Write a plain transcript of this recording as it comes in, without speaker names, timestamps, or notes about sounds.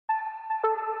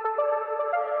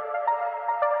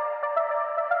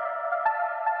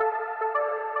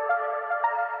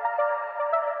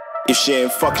If she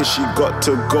ain't fucking, she got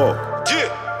to go.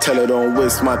 Tell her don't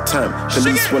waste my time.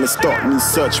 Police wanna stop me,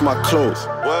 search my clothes.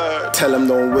 Tell them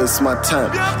don't waste my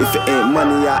time. If it ain't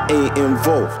money, I ain't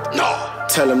involved.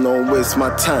 Tell them don't waste my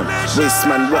time. Waste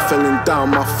man ruffling down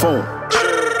my phone.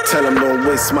 Tell them don't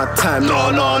waste my time. No.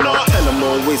 Tell them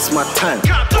don't waste my time.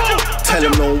 Tell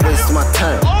them don't waste my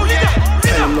time.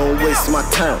 Tell them don't waste my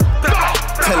time.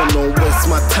 Tell them don't waste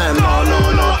my time.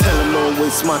 No. Tell them don't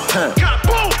waste my time.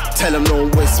 Tell them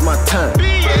don't waste my time.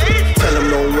 Tell them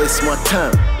don't waste my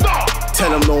time. Tell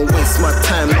them don't waste my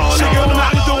time. On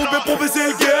arrive de rouler pour baiser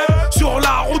le game. Sur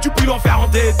la route, tu peux l'enfer en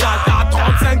détail. T'as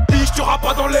 35 piges, tu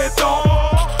pas dans les temps.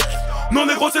 Non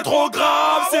négro c'est trop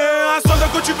grave. C'est un soldat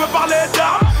que tu veux parler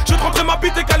d'armes. Je te rentrerai ma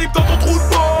bite et calibre dans ton trou de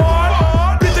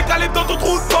balle. Bite et calibre dans ton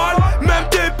trou de balle. Même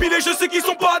tes pilés, je sais qu'ils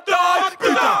sont pas taille.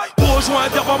 Putain, rejoins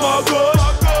terre par ma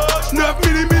gauche. 9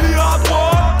 milli à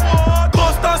droite.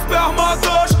 Grosse ta sperme à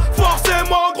gauche.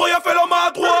 Forcément gros y'a fait l'homme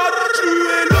à droite. Je lui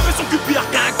ai levé son cul pire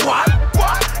qu'un quad.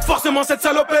 Forcément cette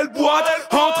salope elle boite.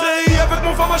 Entrée avec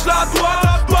mon fromage la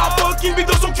droite. Pas fucking big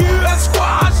dans son cul elle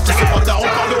squash. C'est pas tard, on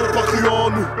parlait ou pas cru en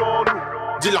nous.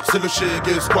 Dis-leur c'est le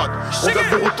ShegueySquaad. On vient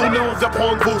vous retourner, on vient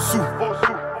prendre vos sous.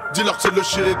 Dis-leur c'est le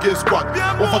ShegueySquaad.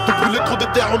 On va te brûler trop de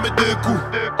terre, on met des coups.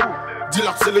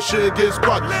 Dis-leur c'est le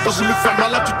ShegueySquaad. T'as voulu faire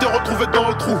malade, tu t'es retrouvé dans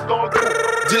le trou.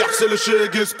 Dis-leur c'est le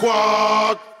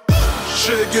ShegueySquaad.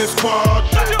 ShegueySquaad.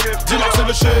 Dis-leur c'est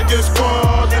le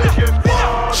ShegueySquaad.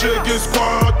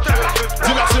 ShegueySquaad.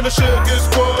 Dis-leur c'est le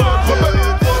ShegueySquaad.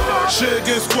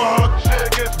 ShegueySquaad.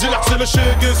 Dis-leur c'est le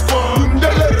ShegueySquaad.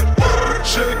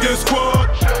 ShegueySquaad.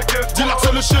 Dis-leur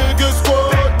c'est le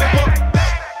ShegueySquaad.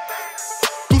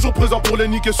 Toujours présent pour les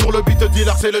niquer sur le beat.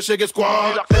 Dis-leur c'est le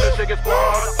ShegueySquaad.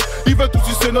 Ils veulent tous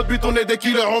sucer notre beat, on est des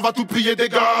killers, on va tout plier,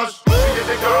 dégage.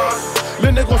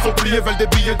 Les négros sont pliés, veulent des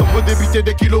billets, donc veut débiter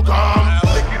des kilogrammes.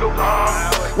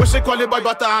 Ouais, c'est quoi les bails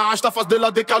bâtards? Ta face de la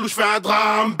décale où je fais un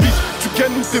drame. Bitch, tu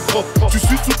gagnes ou t'es propre, tu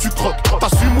suces ou tu croques,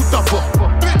 t'assumes ou t'avortes.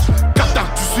 Cata,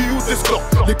 tu suis ou t'escortes,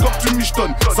 les corps tu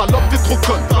michetonnes, salope t'es trop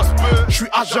conne. J'suis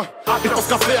agent, et pense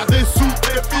qu'à faire des sous.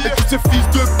 Et tous ces fils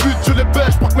de pute, je les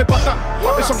baisse, j'proque mes patins.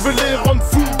 Et je veux les rendre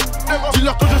fous.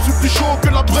 Dis-leur que je suis plus chaud que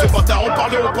la brève. Ces bâtards ont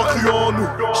parlé, on pas cru en nous.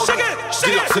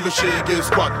 Dis-leur c'est le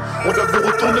ShegueySquaad. On vient vous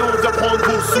retourner, on vient prendre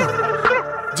vos sous.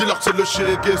 Dis-leur c'est le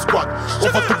ShegueySquaad. On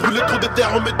va te brûler trop de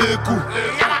terre, on met des coups.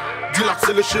 Dis-leur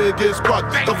c'est le ShegueySquaad.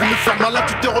 T'as voulu faire malade,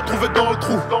 tu t'es retrouvé dans le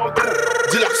trou.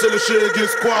 Dis-leur c'est le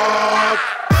ShegueySquaad.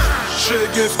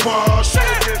 ShegueySquaad.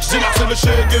 Dis-leur c'est le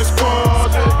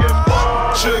ShegueySquaad.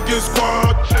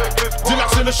 ShegueySquaad. Dis-leur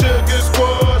c'est le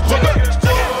ShegueySquaad.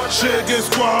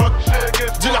 ShegueySquaad.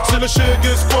 Dis-leur c'est le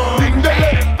ShegueySquaad.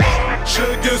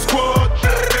 ShegueySquaad.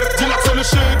 Dis-leur c'est le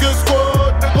ShegueySquaad.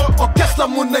 On casse la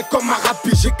monnaie comme un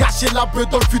rapide. J'ai caché la bœuf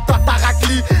dans le fut à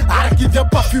Tarakli. Araki vient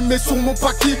pas fumer sur mon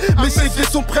paquis. Mes chegues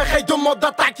sont prêts, Ray demande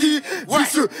à Taki.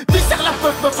 Vicieux, viscère la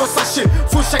meuf en sachet.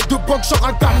 Faux chèque de banque, genre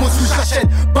un gamo sous j'achète.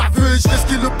 Baveux, je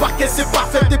risque le parquet, c'est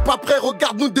parfait. T'es pas prêt,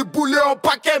 regarde-nous débouler en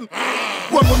paquet.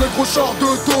 Ouais, mon négro short de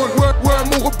tôle. Ouais,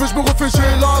 mon repère, je me refais,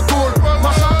 j'ai la gaule.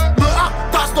 Machin, me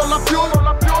tasse dans la piole.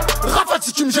 Rafale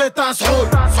si tu me jettes un sroll.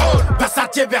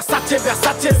 Versatier,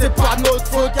 c'est pas notre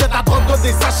faute. Y'a de la drogue dans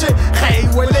des sachets. Ray,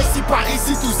 ouais, si par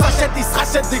ici tout s'achète. Ils se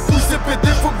rachètent des coups, c'est pété,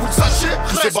 faut que vous le sachiez.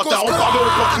 Tous ces bâtards ont parlé, on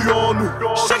pas cru en nous.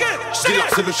 Dis-leur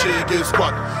c'est le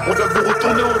ShegueySquaad. On vient vous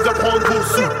retourner, on vient prendre vos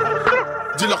sous.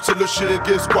 Dis-leur c'est le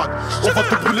ShegueySquaad. On va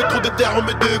te brûler trop de terre, on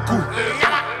met des coups.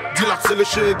 Dis-leur c'est le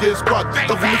ShegueySquaad.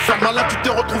 T'as voulu faire malade, tu t'es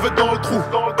retrouvé dans le trou.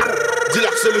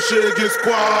 Dis-leur c'est le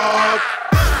ShegueySquaad.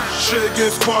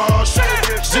 ShegueySquaad.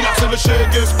 Dis-leur c'est le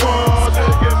ShegueySquaad.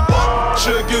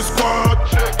 ShegueySquaad.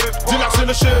 Dis-leur c'est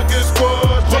le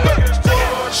ShegueySquaad.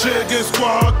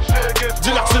 ShegueySquaad.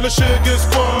 Dis-leur c'est le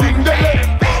ShegueySquaad.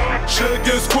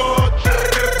 ShegueySquaad.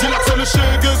 Dis-leur c'est le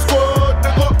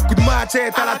ShegueySquaad. Coup de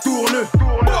machette à la tourne.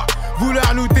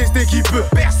 Vouloir nous tester qui peut.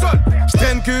 Personne.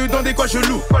 J'traîne que dans des coins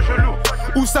chelous.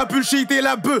 Où ça bullshit et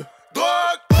la bœuf.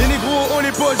 Les négros ont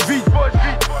les poches vides.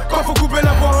 Quand faut couper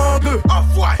la voix en deux.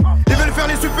 Ils veulent faire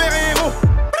les super-héros.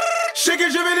 Shegey,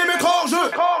 je vais les mettre hors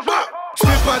jeu. Je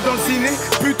vais pas dans le ciné,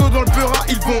 plutôt dans le peura,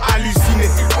 ils vont halluciner.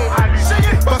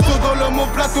 Parce que dans l'homme au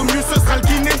plateau, mieux ce sera le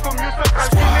kiné.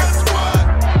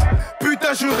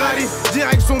 Putain, je rallye,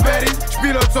 direction Berlin,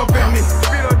 j'pilote sans permis.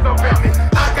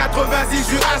 À 86, je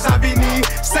suis à Javini.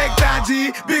 C'est que t'as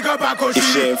dit, big up à Kochi.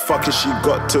 If she ain't fucking, she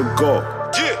got to go.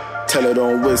 Tell her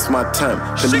don't waste my time.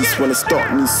 Police wanna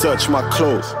stop me, search my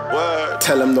clothes.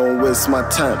 Tell them don't waste my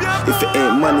time. If it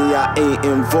ain't money, I ain't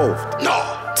involved.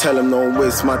 Tell them don't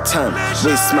waste my time.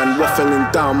 Waste man ruffling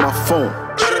down my phone.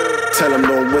 Tell them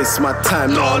don't waste my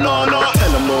time. No.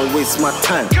 Tell them don't waste my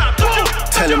time.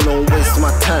 Tell him don't waste my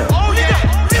time.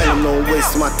 Tell him don't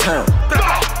waste my time.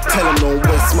 Tell him don't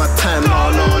waste my time.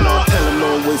 No, no, no. Tell him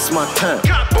don't waste my time.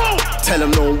 Tell him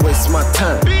don't waste my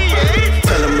time.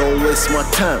 Tell him don't waste my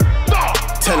time.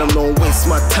 Tell him don't waste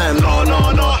my time. No,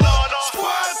 no, no.